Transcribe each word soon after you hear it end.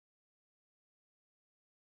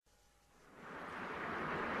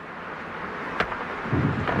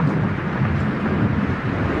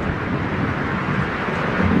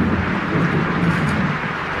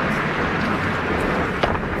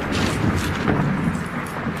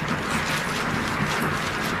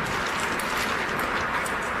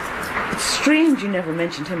you never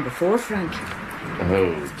mentioned him before, Frank.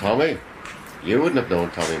 Oh, Tommy? You wouldn't have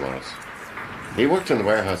known Tommy Morris. He worked in the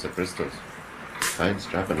warehouse at Bristol's. Fine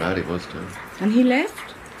strapping lad he was too. And he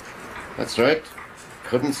left? That's right.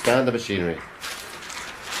 Couldn't stand the machinery.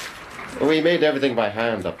 Oh, he made everything by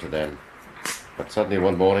hand up to then. But suddenly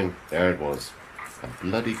one morning, there it was. A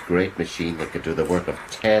bloody great machine that could do the work of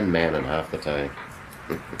 10 men in half the time.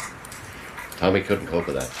 Tommy couldn't cope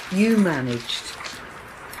with that. You managed.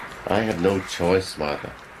 I had no choice,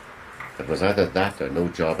 Martha. It was either that or no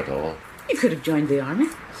job at all. You could have joined the army,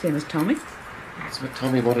 same as Tommy. That's what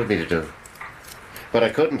Tommy wanted me to do. But I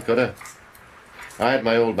couldn't, could I? I had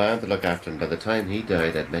my old man to look after, and by the time he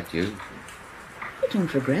died, I'd met you. You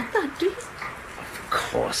don't regret that, do you? Of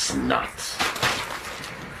course not.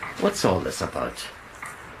 What's all this about?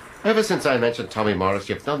 Ever since I mentioned Tommy Morris,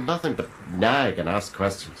 you've done nothing but nag and ask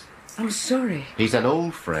questions. I'm sorry. He's an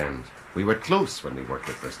old friend. We were close when we worked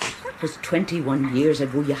at Bristol. That was 21 years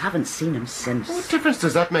ago. You haven't seen him since. What difference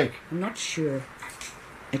does that make? I'm not sure.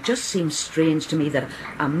 It just seems strange to me that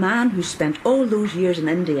a man who spent all those years in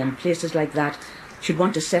India and places like that should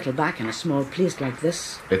want to settle back in a small place like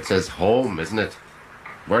this. It's his home, isn't it?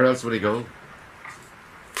 Where else would he go?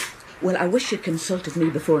 Well, I wish you'd consulted me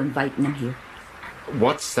before inviting him here.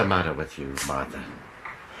 What's the matter with you, Martha?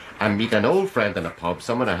 I meet an old friend in a pub,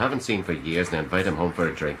 someone I haven't seen for years, and I invite him home for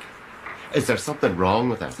a drink. Is there something wrong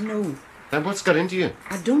with that? No. Then what's got into you?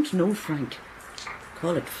 I don't know, Frank.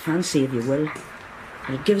 Call it fancy if you will.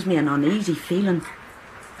 But it gives me an uneasy feeling.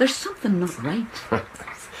 There's something not right.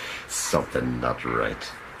 Something not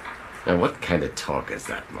right. Now, what kind of talk is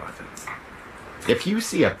that, Martha? If you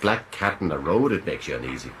see a black cat in the road, it makes you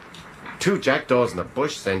uneasy. 2 jackdaws in the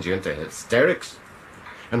bush sends you into hysterics.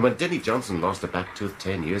 And when Denny Johnson lost a back tooth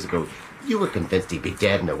 10 years ago, you were convinced he'd be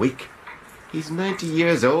dead in a week. He's 90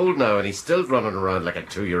 years old now, and he's still running around like a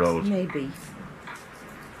 2-year-old. Maybe.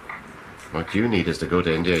 What you need is to go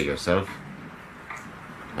to India yourself.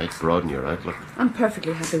 Might broaden your outlook. I'm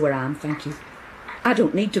perfectly happy where I am, thank you. I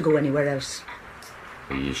don't need to go anywhere else.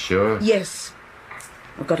 Are you sure? Yes.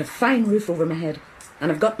 I've got a fine roof over my head,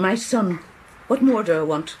 and I've got my son. What more do I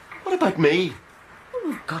want? What about me?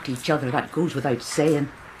 Well, we've got each other, that goes without saying.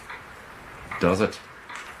 Does it?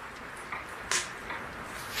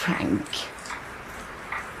 Frank.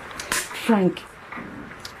 Frank.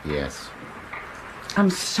 Yes.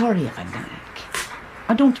 I'm sorry if I nag.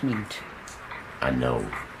 I don't mean to. I know.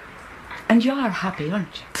 And you are happy,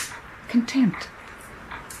 aren't you? Content.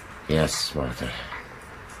 Yes, Martha.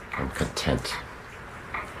 I'm content.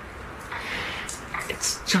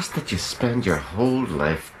 It's just that you spend your whole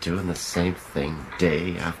life doing the same thing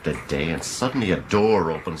day after day, and suddenly a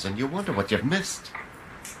door opens and you wonder what you've missed.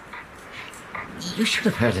 You should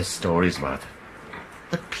have heard his stories, Martha.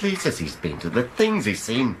 The places he's been to, the things he's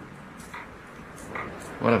seen.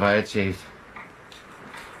 What have I achieved?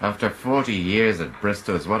 After 40 years at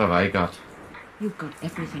Bristol's, what have I got? You've got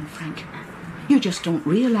everything, Frank. You just don't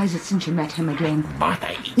realise it since you met him again.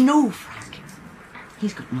 Martha! No, Frank.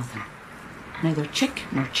 He's got nothing. Neither chick,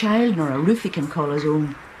 nor child, nor a roof he can call his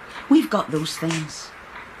own. We've got those things.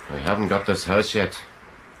 I haven't got this house yet.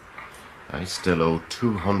 I still owe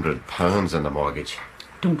 £200 on the mortgage.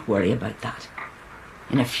 Don't worry about that.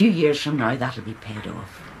 In a few years from now, that'll be paid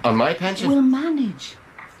off. On my pension? We'll manage.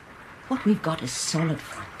 What we've got is solid,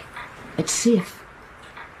 Frank. It's safe.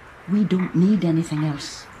 We don't need anything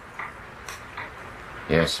else.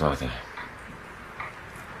 Yes, Martha.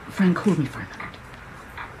 Frank, hold me for a minute.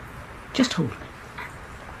 Just hold me.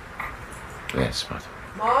 Yes, Martha.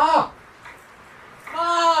 Ma!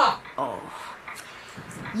 Ma! Oh.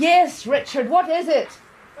 Yes, Richard, what is it?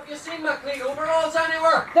 Have you seen my clean overalls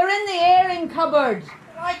anywhere? They're in the airing cupboard.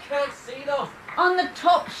 But I can't see them. On the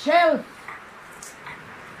top shelf.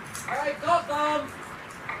 I got them.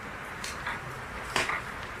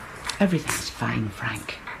 Everything's fine,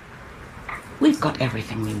 Frank. We've got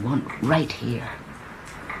everything we want right here.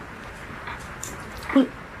 Well,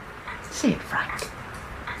 say it, Frank.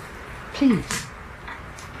 Please.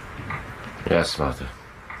 Yes, Martha.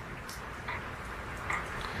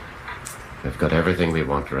 We've got everything we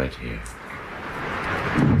want right here.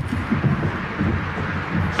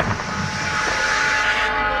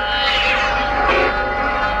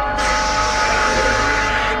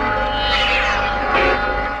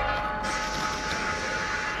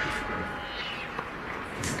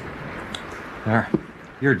 There,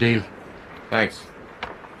 your deal. Thanks.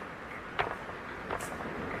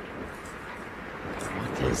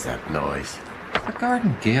 What is that noise? The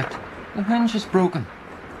garden gate. The hinge is broken.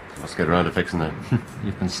 Let's get around to fixing that.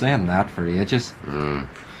 You've been saying that for ages. Mm.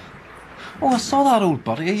 Oh, I saw that old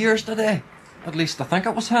buddy of yours today. At least I think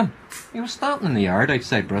it was him. He was standing in the yard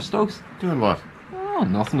outside Bristow's. Doing what? Oh,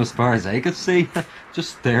 nothing as far as I could see.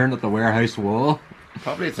 Just staring at the warehouse wall.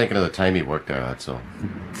 Probably thinking of the time he worked there, that's all.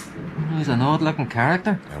 He's an odd-looking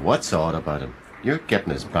character. And what's odd about him? You're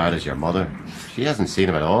getting as bad as your mother. She hasn't seen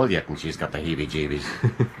him at all yet, and she's got the heebie-jeebies.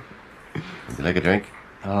 Would you like a drink?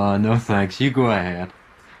 Oh, no thanks. You go ahead.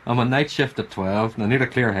 I'm on night shift at 12, and I need a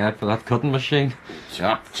clear head for that cutting machine.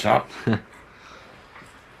 Chop, chop.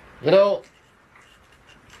 You know,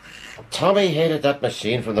 Tommy hated that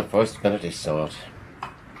machine from the first minute he saw it.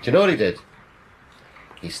 Do you know what he did?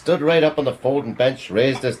 He stood right up on the folding bench,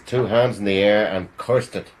 raised his 2 hands in the air, and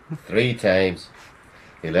cursed it 3 times.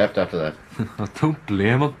 He left after that. I don't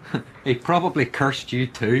blame him. He probably cursed you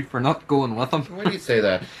too for not going with him. Why do you say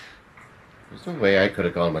that? There's no way I could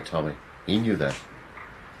have gone with Tommy. He knew that.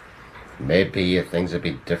 Maybe if things had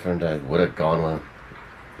been different, I would have gone with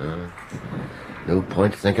him. No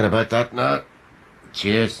point thinking about that now.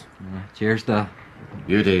 Cheers. Cheers, Dad.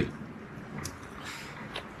 You did.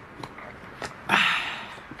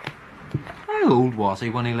 How old was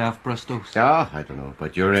he when he left Bristow's? Ah, I don't know.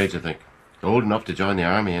 About your age, I think. Old enough to join the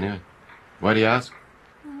army, anyway. Why do you ask?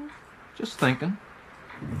 Just thinking.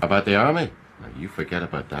 About the army? Now, you forget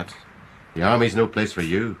about that. The army's no place for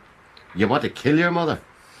you. You want to kill your mother?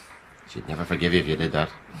 She'd never forgive you if you did that.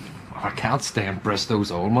 I can't stay in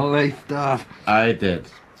Bristow's all my life, Dad. I did.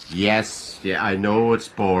 Yes, yeah, I know it's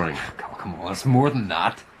boring. Oh, come on, it's more than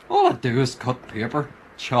that. All I do is cut paper.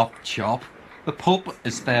 Chop, chop. The pulp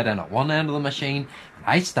is fed in at one end of the machine, and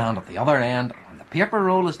I stand at the other end. When the paper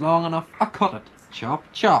roll is long enough, I cut it. Chop,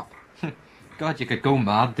 chop. God, you could go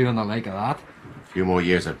mad doing the like of that. A few more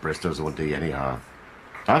years at Bristow's won't do you any harm.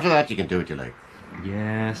 After that, you can do what you like.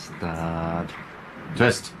 Yes, Dad.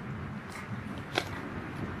 Twist.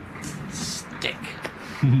 Stick.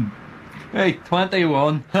 Hey,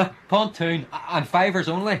 21. Pontoon. And fivers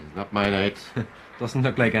only. Not my night. Doesn't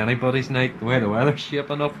look like anybody's night, the way the weather's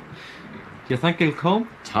shaping up. Do you think he'll come?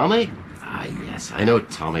 Tommy? Ah, yes, I know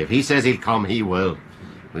Tommy. If he says he'll come, he will.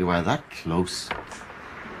 We were that close.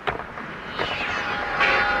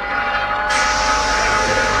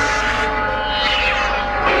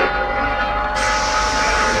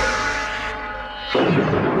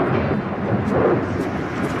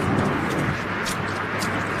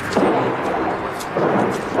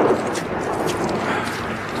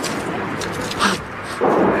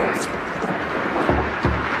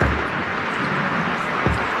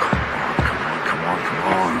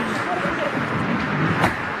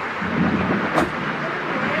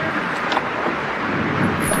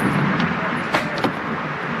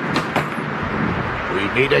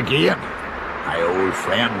 Meet again, my old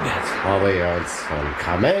friend. Tommy, old son,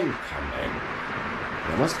 come in, come in.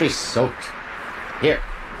 You must be soaked. Here,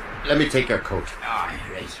 let me take your coat. Ah,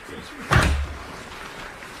 right.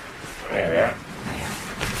 There we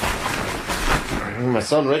are. My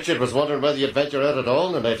son Richard was wondering whether you'd venture out at all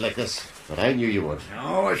in a night like this, but I knew you would.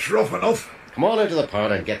 Oh, it's rough enough. Come on into the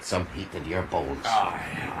parlour and get some heat into your bones.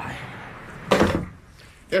 Aye.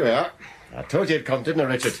 Here we are. I told you it'd come, didn't I,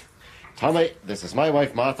 Richard? Tommy, this is my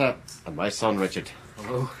wife Martha and my son Richard.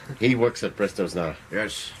 Hello. He works at Bristow's now.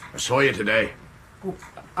 Yes, I saw you today. Oh,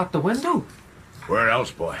 at the window? Where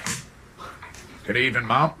else, boy? Good evening,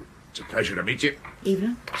 Mom. It's a pleasure to meet you.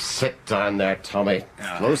 Evening. Sit down there, Tommy.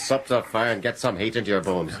 Close up to the fire and get some heat into your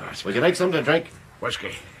bones. Would you like something to drink?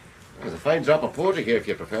 Whiskey. There's a fine drop of porter here if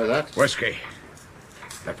you prefer that. Whiskey.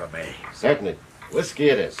 If I may. Certainly. Whiskey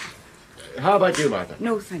it is. How about you, Martha?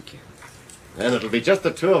 No, thank you. Then it'll be just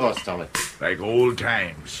the 2 of us, Tommy. Like old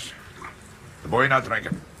times. The boy not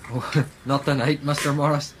drinking. Oh, not tonight, Mr.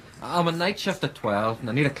 Morris. I'm on night shift at 12 and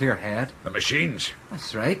I need a clear head. The machines.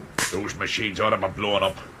 That's right. Those machines ought to be blown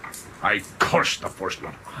up. I cursed the first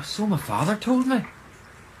one. So my father told me.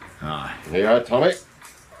 Aye. Here you are, Tommy.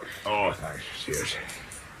 Oh, thanks. Cheers.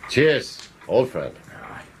 Cheers, old friend.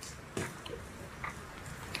 Aye.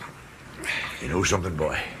 You know something,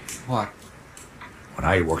 boy? What? When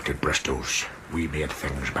I worked at Bristow's, we made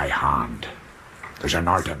things by hand. There's an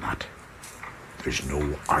art in that. There's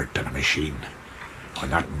no art in a machine. When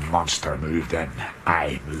that monster moved in,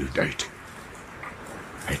 I moved out.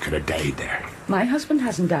 I could have died there. My husband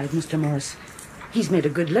hasn't died, Mr. Morris. He's made a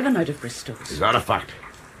good living out of Bristow's. Is that a fact?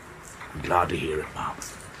 I'm glad to hear it, Mom.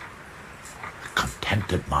 A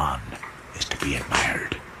contented man is to be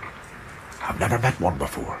admired. I've never met one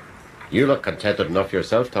before. You look contented enough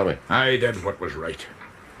yourself, Tommy. I did what was right.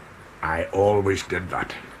 I always did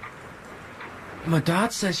that. My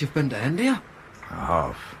dad says you've been to India. I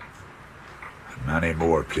have. And many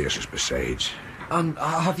more places besides. And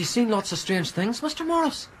have you seen lots of strange things, Mr.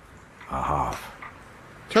 Morris? I have.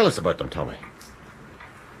 Tell us about them, Tommy.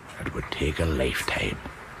 It would take a lifetime,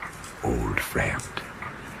 old friend.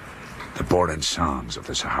 The burning sands of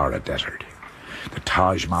the Sahara Desert, the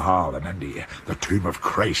Taj Mahal in India, the Tomb of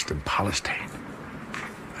Christ in Palestine,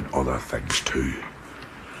 and other things too.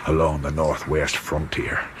 Along the northwest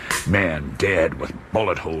frontier, men dead with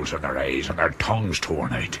bullet holes in their eyes and their tongues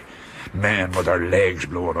torn out. Men with their legs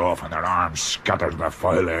blown off and their arms scattered in the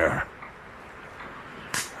foul air.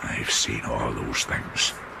 I've seen all those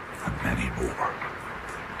things, and many more.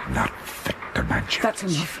 Not fit to mention. That's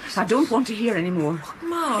enough. I don't want to hear any more.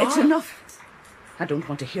 Ma! It's enough. I don't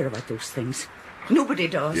want to hear about those things. Nobody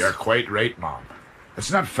does. You're quite right, Mom. It's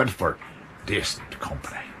not fit for decent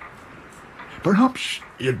company. Perhaps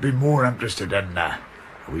you'd be more interested in a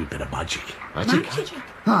wee bit of magic. Magic?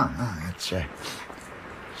 It's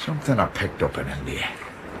something I picked up in India.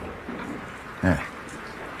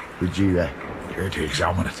 Would you care to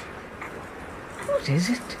examine it? What is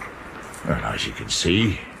it? Well, as you can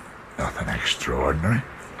see, nothing extraordinary.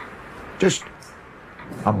 Just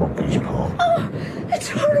a monkey's paw. Oh, it's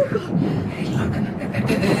horrible.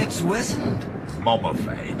 It's wizened.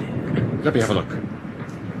 Mummified. Let me have a look.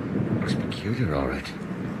 Looks peculiar, all right.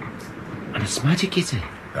 And it's magic, you say?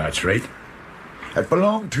 That's right. It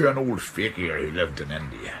belonged to an old fakir who lived in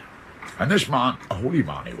India. And this man, a holy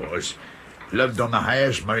man he was, lived on the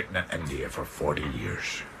highest mountain in India for 40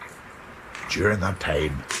 years. During that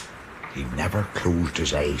time, he never closed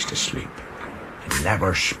his eyes to sleep. He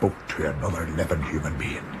never spoke to another living human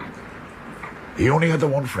being. He only had the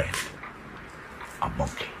one friend, a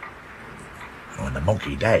monkey. And when the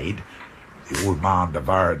monkey died, the old man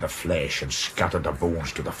devoured the flesh and scattered the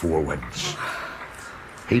bones to the four winds.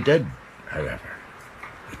 He did, however,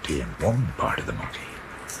 retain one part of the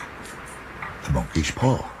monkey's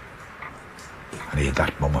paw. And he had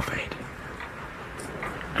that mummified.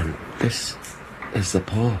 And this is the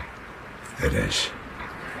paw. It is.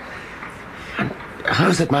 And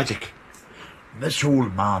how's it magic? This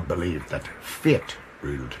old man believed that fate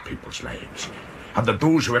ruled people's lives, and that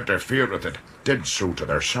those who interfered with it did so to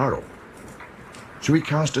their sorrow. So he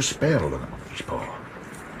cast a spell on the monkey's paw,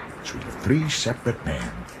 so the three separate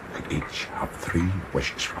men could each have 3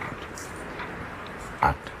 wishes from it,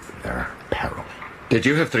 at their peril. Did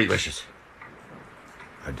you have 3 wishes?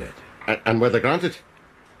 I did. And were they granted?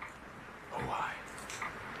 Oh, aye.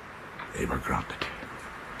 They were granted.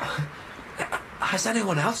 Has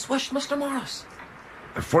anyone else wished, Mr. Morris?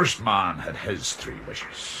 The first man had his 3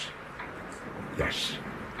 wishes. Yes.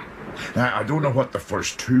 Now, I don't know what the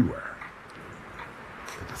first 2 were,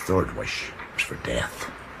 but the third wish was for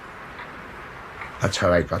death. That's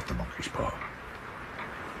how I got the monkey's paw.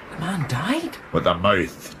 The man died? With a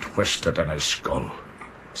mouth twisted in his skull,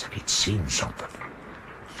 as if he'd seen something.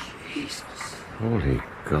 Jesus. Holy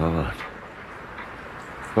God.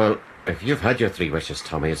 Well, if you've had your 3 wishes,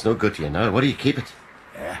 Tommy, it's no good to you now. What do you keep it?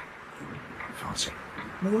 Yeah. Fancy.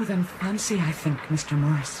 More than fancy, I think, Mr.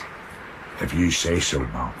 Morris. If you say so,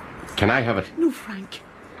 Mom. Can I have it? No, Frank.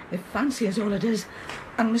 If fancy is all it is,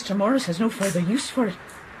 and Mr. Morris has no further use for it,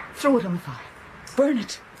 throw it on the fire. Burn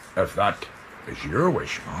it. If that is your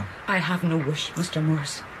wish, Mom, I have no wish, Mr.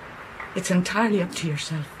 Morris. It's entirely up to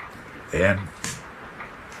yourself. then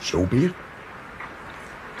so be it.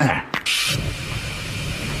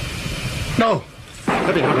 No!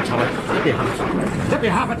 Let me have it, Tommy. Let me have it. Let me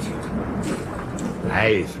have it.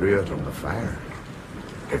 I threw it on the fire.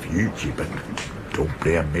 If you keep it, don't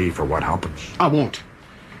blame me for what happens. I won't.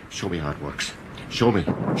 Show me how it works. Show me.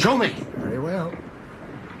 Show me! Very well.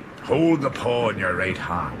 Hold the paw in your right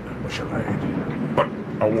hand and wish aloud. But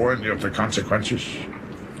I warn you of the consequences.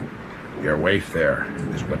 Your wife there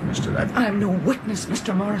is witness to that. I'm no witness,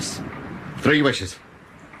 Mr. Morris. 3 wishes.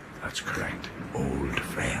 That's correct, old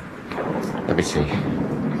friend. Let me see.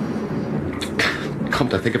 Come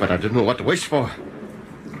to think of it, I didn't know what to wish for.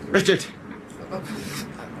 Richard.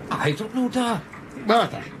 I don't know, Dad.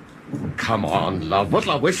 Martha. Come on, love.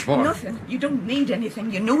 What'll I wish for? Nothing. You don't need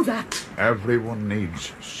anything. You know that. Everyone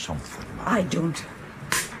needs something, Mom. I don't.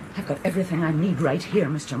 I've got everything I need right here,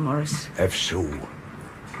 Mr. Morris. If so,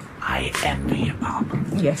 I envy you, Mom.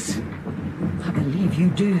 Yes, I believe you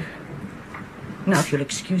do. Now, if you'll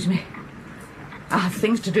excuse me, I have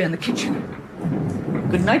things to do in the kitchen.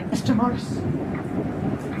 Good night, Mr. Morris.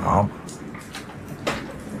 Mom?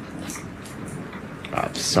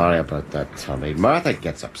 I'm sorry about that, Tommy. Martha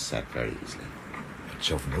gets upset very easily. It's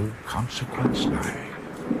of no consequence now.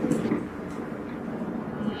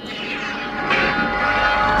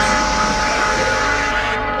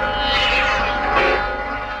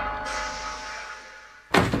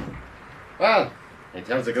 Well, he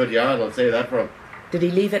tells a good yarn, I'll say that for him. Did he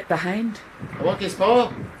leave it behind? A monkey's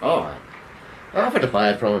paw? Oh, I offered to buy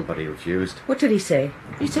it from him, but he refused. What did he say?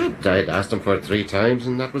 He said I'd asked him for it 3 times,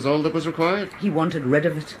 and that was all that was required. He wanted rid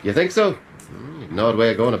of it. You think so? An odd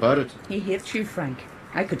way of going about it. He hates you, Frank.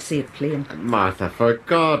 I could see it plain. Martha, for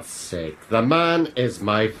God's sake, the man is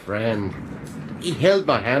my friend. He held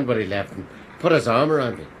my hand when he left and put his arm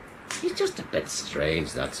around me. He's just a bit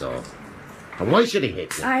strange, that's all. And why should he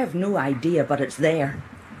hate you? I have no idea, but it's there.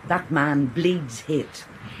 That man bleeds hate.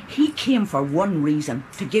 He came for one reason,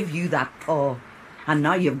 to give you that paw. And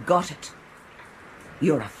now you've got it.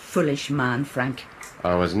 You're a foolish man, Frank.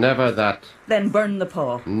 I was never that. Then burn the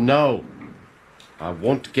paw. No. I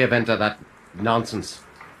won't give in to that nonsense.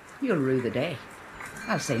 You'll rue the day.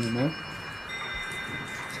 I'll say no more.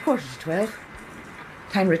 It's 11:45.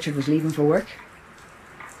 Time Richard was leaving for work.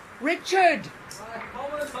 Richard!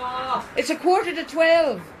 Coming, Ma. It's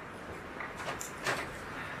 11:45.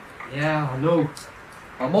 Yeah, I know.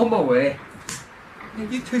 I'm on my way. Are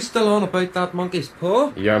you two still on about that monkey's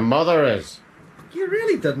paw? Your mother is. You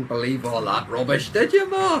really didn't believe all that rubbish, did you,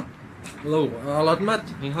 Ma? Well, I'll admit,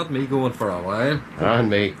 you had me going for a while. And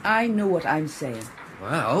me. I know what I'm saying.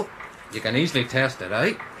 Well, you can easily test it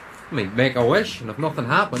out. I mean, make a wish, and if nothing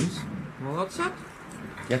happens, well, that's it.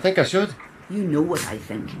 You think I should? You know what I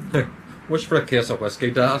think. Wish for a case of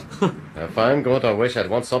whiskey, Dad. If I'm going to wish, I'd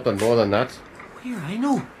want something more than that. Here, I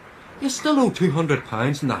know. You still owe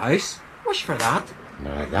 £200 in the house. Wish for that.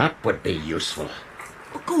 Now, that would be useful.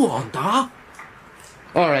 But go on, Da.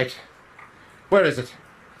 All right. Where is it?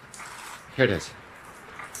 Here it is.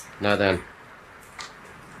 Now then.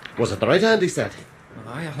 Was it the right hand he said?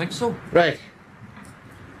 Aye, I think so. Right.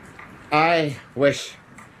 I wish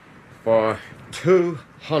for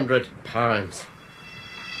 £200.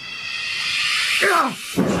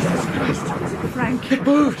 Frank. It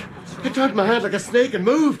moved. It turned my hand like a snake and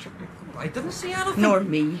moved. I didn't see anything. Nor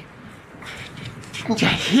me. Didn't you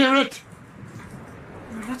hear it?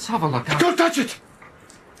 Let's have a look at it. Don't touch it.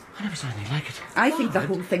 I never saw anything like it. I think the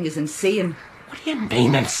whole thing is insane. What do you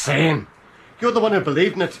mean insane? You're the one who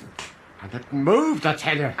believed in it. And it moved, I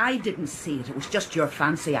tell you. I didn't see it. It was just your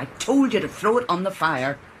fancy. I told you to throw it on the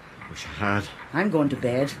fire. Wish I had. I'm going to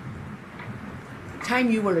bed.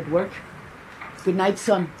 Time you were at work. Good night,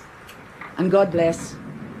 son. And God bless.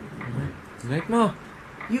 Night, Ma.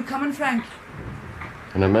 You coming, Frank?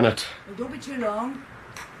 In a minute. Well, don't be too long.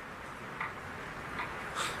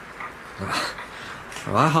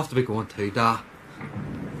 Well, I have to be going too, Da.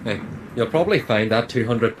 Hey, you'll probably find that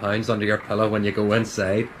 £200 under your pillow when you go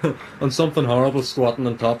inside. And something horrible squatting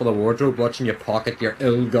on top of the wardrobe watching you pocket your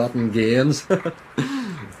ill-gotten gains.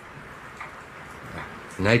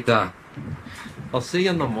 Night, Da. I'll see you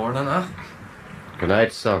in the morning, huh? Good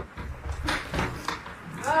night, son.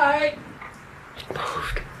 Hi. It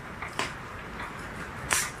moved.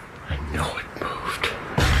 I know it moved.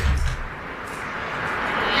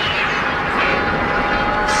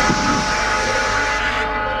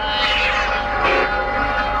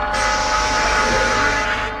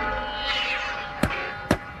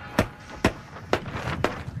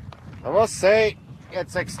 I must say,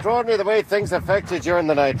 it's extraordinary the way things affect you during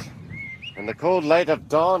the night. In the cold light of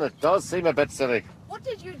dawn, it does seem a bit silly. What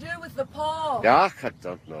did you do with the paw? Ach, I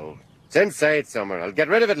don't know. It's inside somewhere. I'll get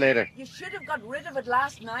rid of it later. You should have got rid of it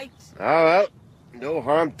last night. Ah, well. No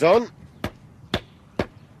harm done.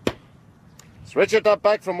 Is Richard not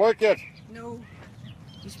back from work yet? No.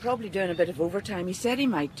 He's probably doing a bit of overtime. He said he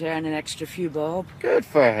might earn an extra few bob. Good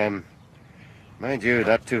for him. Mind you,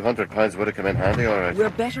 that £200 would have come in handy, all right. We're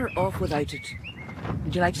better off without it.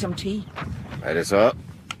 Would you like some tea? Right, it's up.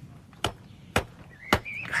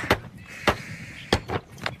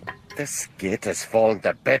 This gate has fallen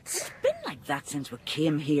to bits. It's been like that since we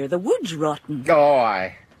came here. The wood's rotten. Oh,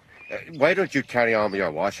 aye. Why don't you carry on with your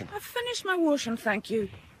washing? I've finished my washing, thank you.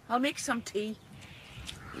 I'll make some tea.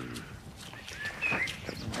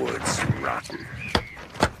 The wood's rotten.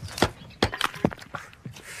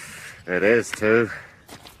 It is, too.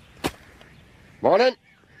 Morning.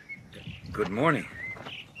 Good morning.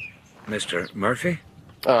 Mr. Murphy?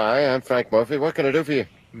 Aye, I'm Frank Murphy. What can I do for you?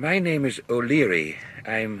 My name is O'Leary.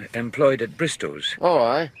 I'm employed at Bristow's. Oh,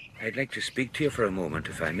 aye. I'd like to speak to you for a moment,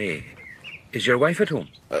 if I may. Is your wife at home?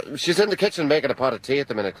 She's in the kitchen making a pot of tea at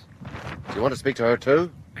the minute. Do you want to speak to her,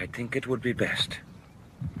 too? I think it would be best.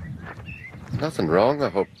 Nothing wrong, I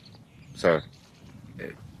hope, sir.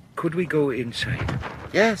 Could we go inside?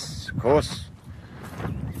 Yes, of course.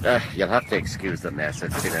 You'll have to excuse the mess.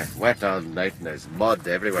 It's been a wet all night and there's mud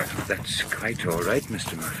everywhere. That's quite all right,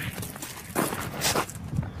 Mr. Murphy.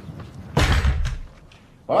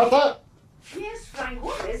 Martha? Yes, Frank,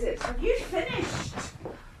 what is it? Have you finished?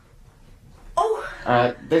 Oh,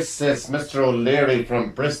 This is Mr. O'Leary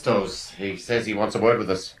from Bristow's. He says he wants a word with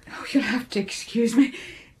us. Oh, you'll have to excuse me.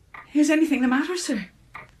 Is anything the matter, sir?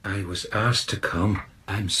 I was asked to come.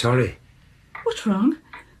 I'm sorry. What's wrong?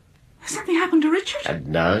 Has something happened to Richard?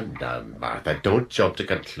 No, Martha, don't jump to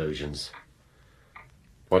conclusions.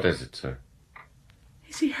 What is it, sir?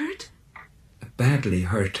 Is he hurt? Badly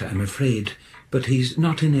hurt, I'm afraid, but he's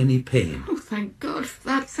not in any pain. Oh, thank God for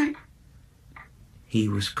that, thank... He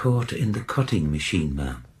was caught in the cutting machine,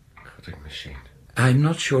 ma'am. Cutting machine? I'm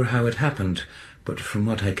not sure how it happened, but from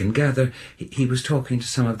what I can gather, he was talking to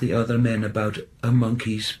some of the other men about a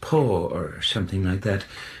monkey's paw or something like that,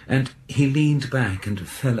 and he leaned back and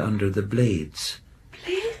fell under the blades.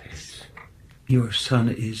 Blades? Your son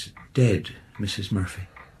is dead, Mrs. Murphy.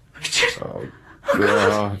 Richard! Oh,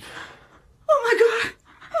 God. Oh, my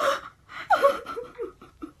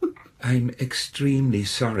God! I'm extremely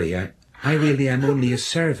sorry. I really am only a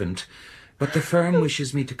servant, but the firm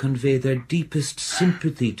wishes me to convey their deepest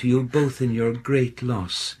sympathy to you both in your great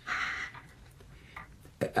loss.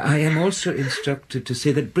 I am also instructed to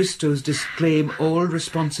say that Bristow's disclaim all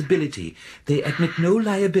responsibility. They admit no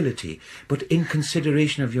liability, but in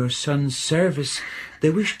consideration of your son's service,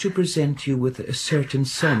 they wish to present you with a certain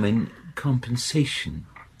sum in compensation.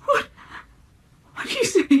 What are you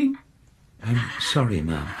saying? I'm sorry,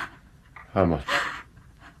 ma'am. How much?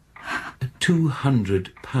 £200.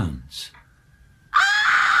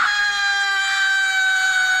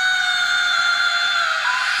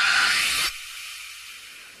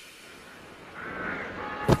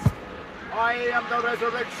 I am the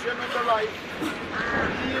resurrection and the life.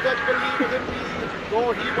 He that believeth in me,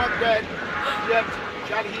 though he were dead, yet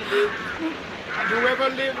shall he live. And whoever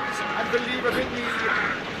lives and believeth in me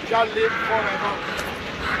shall live forever.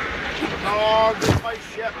 The Lord is my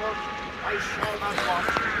shepherd, I shall not want.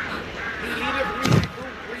 He leadeth me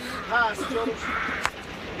through green pastures.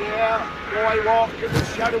 Yea, though I walk in the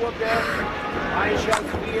shadow of death, I shall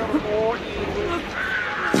fear no evil.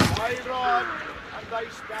 Thy rod and thy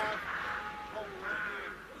staff comfort me.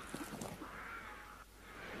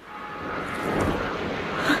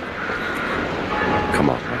 Come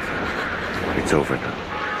on, Martha. It's over now.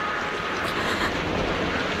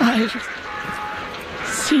 I'll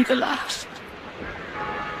see the last.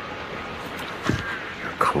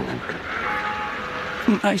 You're cold.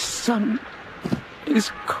 My son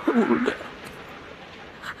is cold.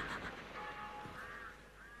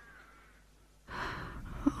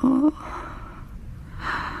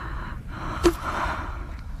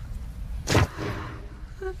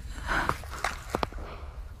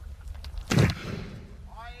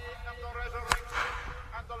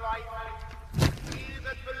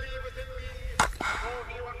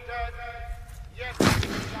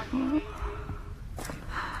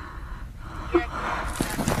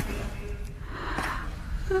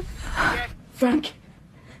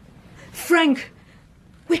 Frank!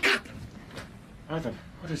 Wake up! Martha,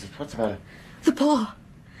 what is it? What's the matter? The paw.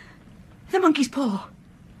 The monkey's paw.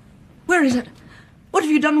 Where is it? What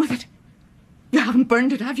have you done with it? You haven't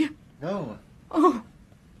burned it, have you? No. Oh,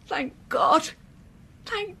 thank God.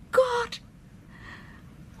 Thank God.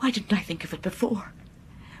 Why didn't I think of it before?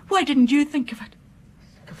 Why didn't you think of it?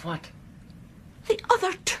 Think of what? The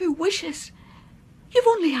other 2 wishes. You've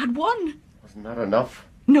only had one. Wasn't that enough?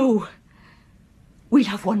 No. We'll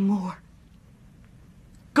have one more.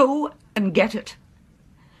 Go and get it.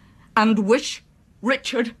 And wish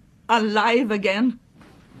Richard alive again.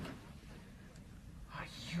 Are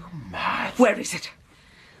you mad? Where is it?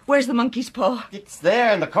 Where's the monkey's paw? It's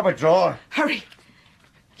there in the cupboard drawer. Hurry.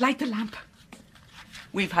 Light the lamp.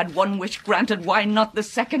 We've had one wish granted. Why not the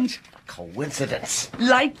second? Coincidence.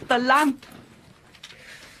 Light the lamp.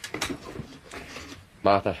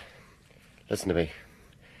 Martha, listen to me.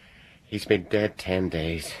 He's been dead 10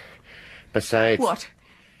 days. Besides... What?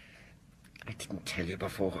 I didn't tell you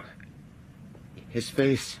before. His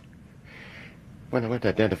face. When I went to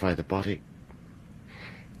identify the body...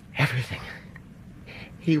 Everything.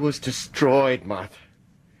 He was destroyed, Martha.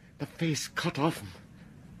 The face cut off him.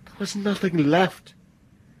 There was nothing left.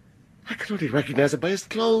 I could only recognize him by his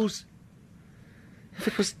clothes. If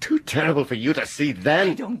it was too terrible for you to see then...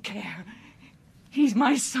 I don't care. He's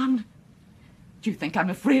my son. Do you think I'm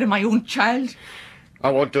afraid of my own child? I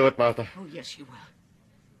won't do it, Martha. Oh, yes, you will.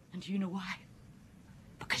 And do you know why?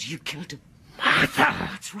 Because you killed him. Martha!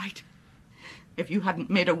 That's right. If you hadn't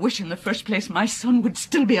made a wish in the first place, my son would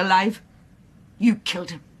still be alive. You killed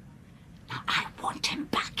him. Now I want him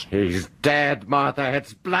back. He's dead, Martha.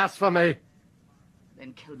 It's blasphemy.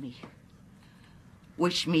 Then kill me.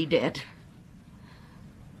 Wish me dead.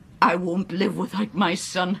 I won't live without my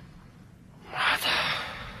son. Martha.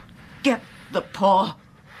 Get the paw.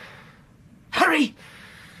 Hurry!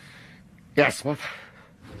 Yes, what?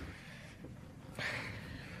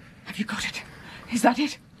 Have you got it? Is that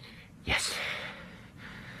it? Yes.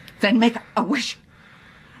 Then make a wish.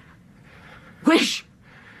 Wish!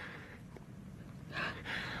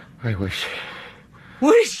 I wish.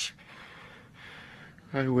 Wish!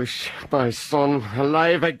 I wish my son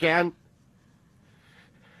alive again.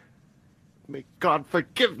 May God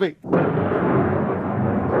forgive me.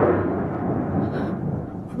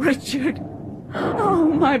 Richard!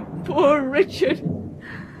 Oh, my poor Richard!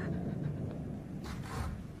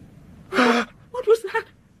 What was that?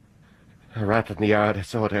 A rat in the yard, I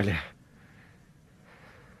saw it earlier.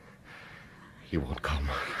 He won't come.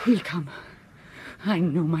 He'll come. I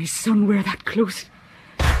know my son, we're that close.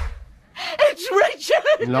 It's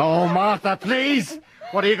Richard! No, Martha, please!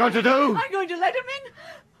 What are you going to do? I'm going to let him in.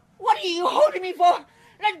 What are you holding me for?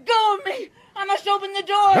 Let go of me. I must open the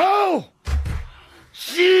door. No!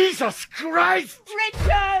 Jesus Christ!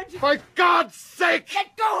 Richard! For God's sake!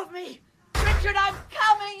 Let go of me. Richard, I'm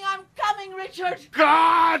coming, Richard.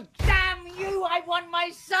 God! Damn you, I want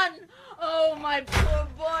my son. Oh, my poor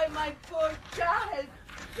boy, my poor child.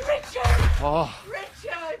 Richard! Oh,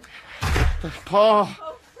 Richard! paw!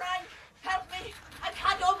 Oh, Frank, help me. I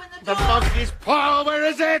can't open the The door. monkey's paw, where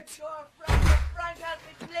is it? Frank, help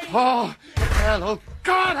me, please. Oh, hell, oh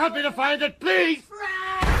God, help me to find it, please!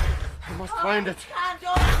 Frank! I must find it. I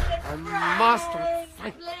can't open it, I must.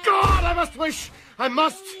 Thank God, I must wish. I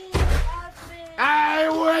must. Please help me. I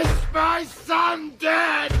wish my son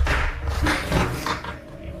dead.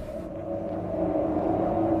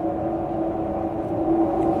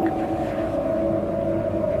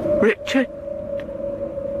 Richard,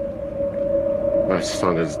 My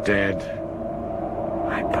son is dead.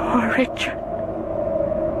 my poor Richard.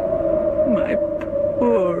 My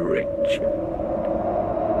poor Richard.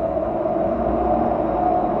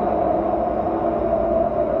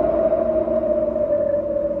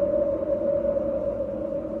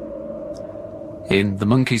 In The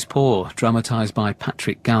Monkey's Paw, dramatised by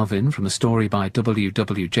Patrick Galvin from a story by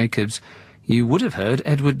W.W. Jacobs, you would have heard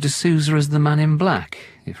Edward de Sousa as the Man in Black,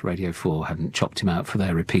 if Radio 4 hadn't chopped him out for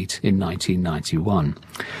their repeat in 1991.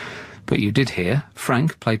 But you did hear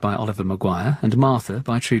Frank, played by Oliver Mcquire, and Martha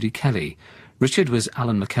by Trudy Kelly. Richard was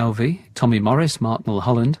Alan Mcelvy, Tommy Morris, Mark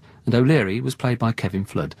Mull-Holland, and O'Leary was played by Kevin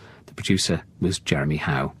Flood. The producer was Jeremy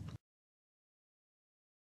Howe.